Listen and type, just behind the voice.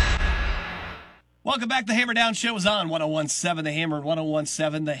Welcome back. The Hammer Down Show is on 1017 The Hammer and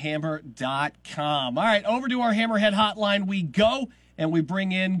 1017thehammer.com. All right, over to our Hammerhead hotline we go, and we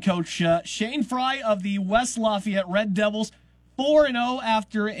bring in Coach Shane Fry of the West Lafayette Red Devils. 4-0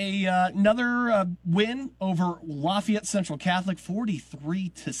 after another win over Lafayette Central Catholic,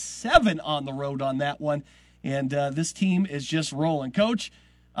 43-7 on the road on that one. And this team is just rolling. Coach,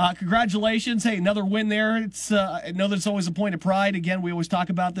 congratulations. Hey, another win there. It's I know there's always a point of pride. Again, we always talk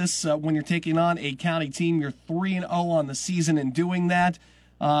about this when you're taking on a county team. You're 3-0 on the season in doing that.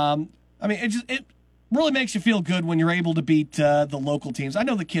 It really makes you feel good when you're able to beat the local teams. I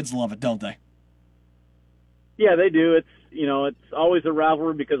know the kids love it, don't they? Yeah, they do. It's always a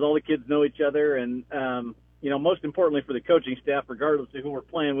rivalry because all the kids know each other, and most importantly for the coaching staff, regardless of who we're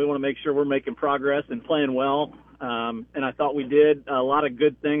playing, we want to make sure we're making progress and playing well. And I thought we did a lot of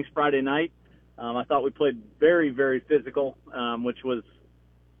good things Friday night. I thought we played very, very physical, which was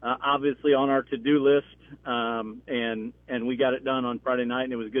obviously on our to-do list, and we got it done on Friday night,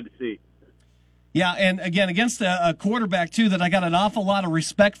 and it was good to see. Yeah, and again, against a quarterback, too, that I got an awful lot of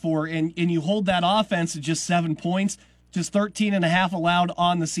respect for, and you hold that offense at just 7 points, just 13.5 allowed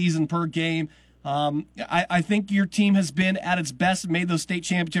on the season per game. I think your team has been at its best and made those state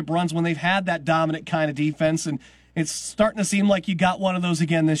championship runs when they've had that dominant kind of defense, and it's starting to seem like you got one of those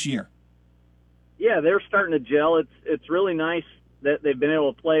again this year. Yeah, they're starting to gel. It's really nice that they've been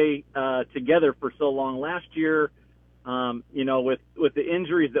able to play together for so long. Last year, with the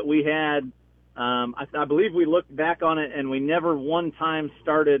injuries that we had, I believe we looked back on it and we never one time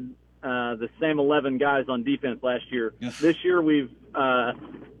started the same 11 guys on defense last year. Yes. This year we've, I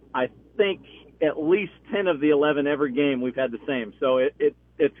think, at least 10 of the 11 every game we've had the same. So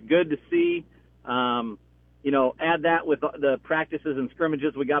it's good to see. Add that with the practices and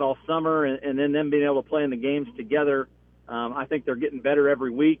scrimmages we got all summer, and then them being able to play in the games together. I think they're getting better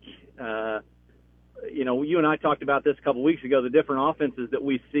every week. You and I talked about this a couple weeks ago, the different offenses that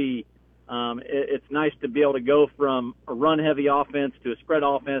we see. It's nice to be able to go from a run-heavy offense to a spread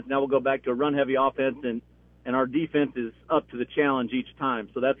offense. Now we'll go back to a run-heavy offense, and our defense is up to the challenge each time.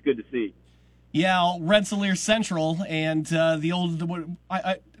 So that's good to see. Yeah, Rensselaer Central and the old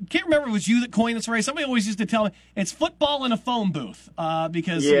I can't remember if it was you that coined this phrase. Somebody always used to tell me it's football in a phone booth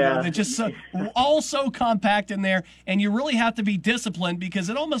because they're just all so compact in there, and you really have to be disciplined because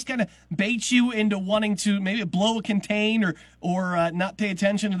it almost kind of baits you into wanting to maybe blow a contain or not pay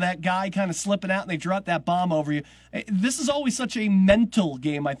attention to that guy kind of slipping out and they drop that bomb over you. This is always such a mental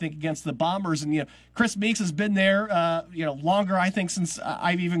game, I think, against the Bombers. And Chris Meeks has been there longer, I think, since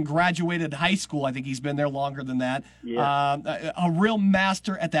I've even graduated high school. I think he's been there longer than that. Yeah. A real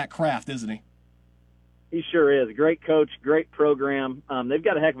master at that craft, isn't he? He sure is. Great coach, great program. They've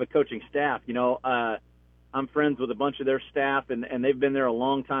got a heck of a coaching staff. I'm friends with a bunch of their staff, and they've been there a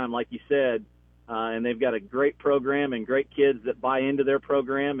long time, like you said. And they've got a great program and great kids that buy into their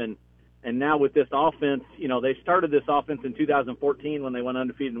program. And now with this offense, they started this offense in 2014 when they went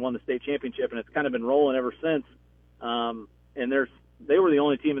undefeated and won the state championship, and it's kind of been rolling ever since. And they were the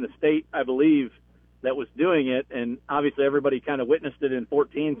only team in the state, I believe, that was doing it, and obviously everybody kind of witnessed it in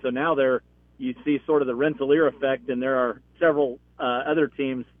 14. So now you see sort of the Rensselaer effect, and there are several other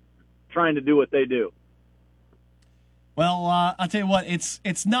teams trying to do what they do. Well, I'll tell you what,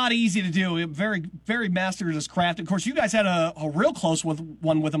 it's not easy to do. Very, very mastered at his craft. Of course, you guys had a real close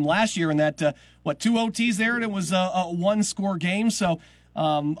one with him last year in that, 2 OTs there, and it was a one-score game. So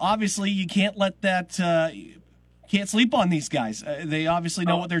obviously you can't let that can't sleep on these guys. They obviously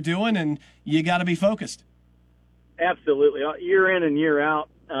know what they're doing, and you got to be focused. Absolutely. Year in and year out,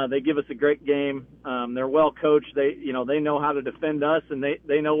 they give us a great game. They're well coached. They know how to defend us, and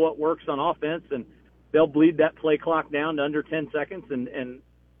they know what works on offense, and they'll bleed that play clock down to under 10 seconds, and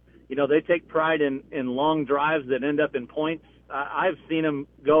they take pride in long drives that end up in points. I've seen them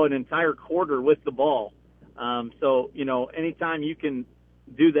go an entire quarter with the ball. So anytime you can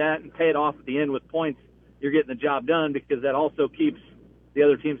do that and pay it off at the end with points, you're getting the job done because that also keeps the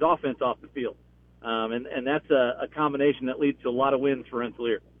other team's offense off the field. And that's a combination that leads to a lot of wins for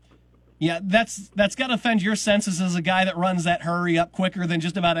Rensselaer. Yeah, that's got to offend your senses as a guy that runs that hurry up quicker than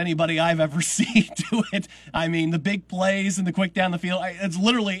just about anybody I've ever seen do it. I mean, the big plays and the quick down the field,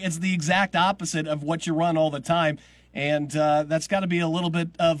 it's the exact opposite of what you run all the time. And that's got to be a little bit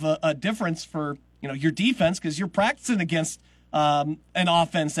of a difference for your defense because you're practicing against an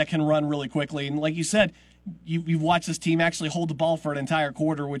offense that can run really quickly. And like you said, you've watched this team actually hold the ball for an entire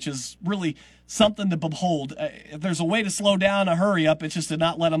quarter, which is really something to behold. If there's a way to slow down a hurry up, it's just to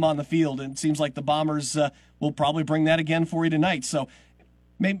not let them on the field. And it seems like the Bombers will probably bring that again for you tonight. So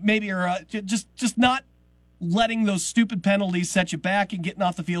maybe you're just not letting those stupid penalties set you back and getting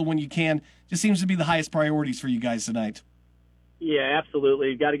off the field when you can just seems to be the highest priorities for you guys tonight. Yeah, absolutely.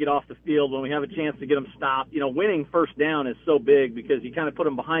 You've got to get off the field when we have a chance to get them stopped. Winning first down is so big because you kind of put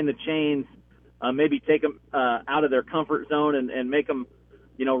them behind the chains, maybe take them out of their comfort zone and make them,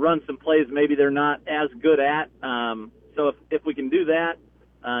 run some plays maybe they're not as good at. So if we can do that,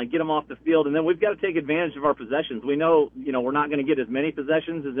 get them off the field, and then we've got to take advantage of our possessions. We know, we're not going to get as many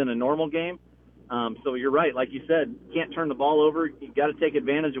possessions as in a normal game. So you're right. Like you said, can't turn the ball over. You've got to take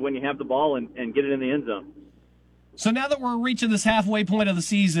advantage of when you have the ball and get it in the end zone. So now that we're reaching this halfway point of the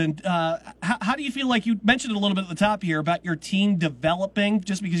season, how do you feel like you mentioned it a little bit at the top here about your team developing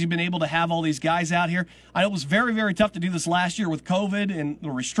just because you've been able to have all these guys out here? I know it was very, very tough to do this last year with COVID and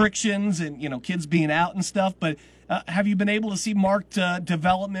the restrictions and, kids being out and stuff. But have you been able to see marked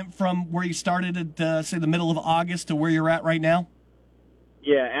development from where you started at, say, the middle of August to where you're at right now?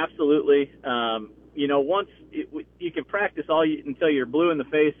 Yeah, absolutely. Once you can practice until you're blue in the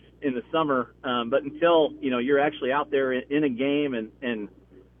face in the summer, but until you're actually out there in a game and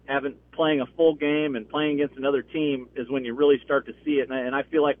playing a full game and playing against another team is when you really start to see it. And I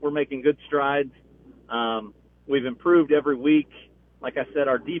feel like we're making good strides. We've improved every week. Like I said,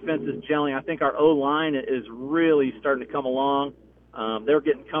 our defense is gelling. I think our O-line is really starting to come along. They're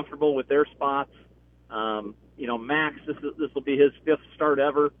getting comfortable with their spots. Max, this will be his 5th start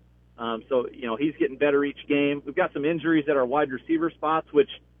ever. So he's getting better each game. We've got some injuries at our wide receiver spots, which,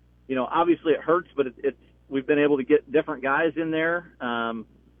 obviously it hurts, but we've been able to get different guys in there.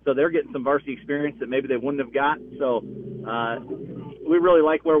 So they're getting some varsity experience that maybe they wouldn't have got. So we really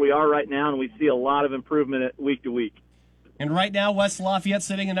like where we are right now, and we see a lot of improvement week to week. And right now, West Lafayette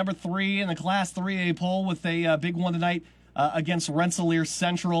sitting at number 3 in the Class 3A poll with a big one tonight against Rensselaer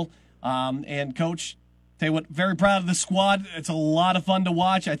Central. And Coach, tell you what, very proud of the squad. It's a lot of fun to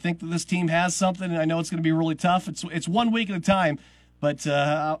watch. I think that this team has something, and I know it's going to be really tough. It's 1 week at a time, but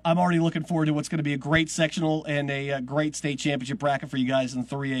I'm already looking forward to what's going to be a great sectional and a great state championship bracket for you guys in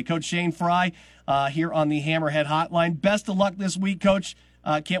 3A. Coach Shane Fry here on the Hammerhead Hotline. Best of luck this week, Coach.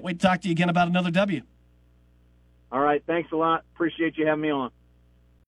 Can't wait to talk to you again about another W. All right, thanks a lot. Appreciate you having me on.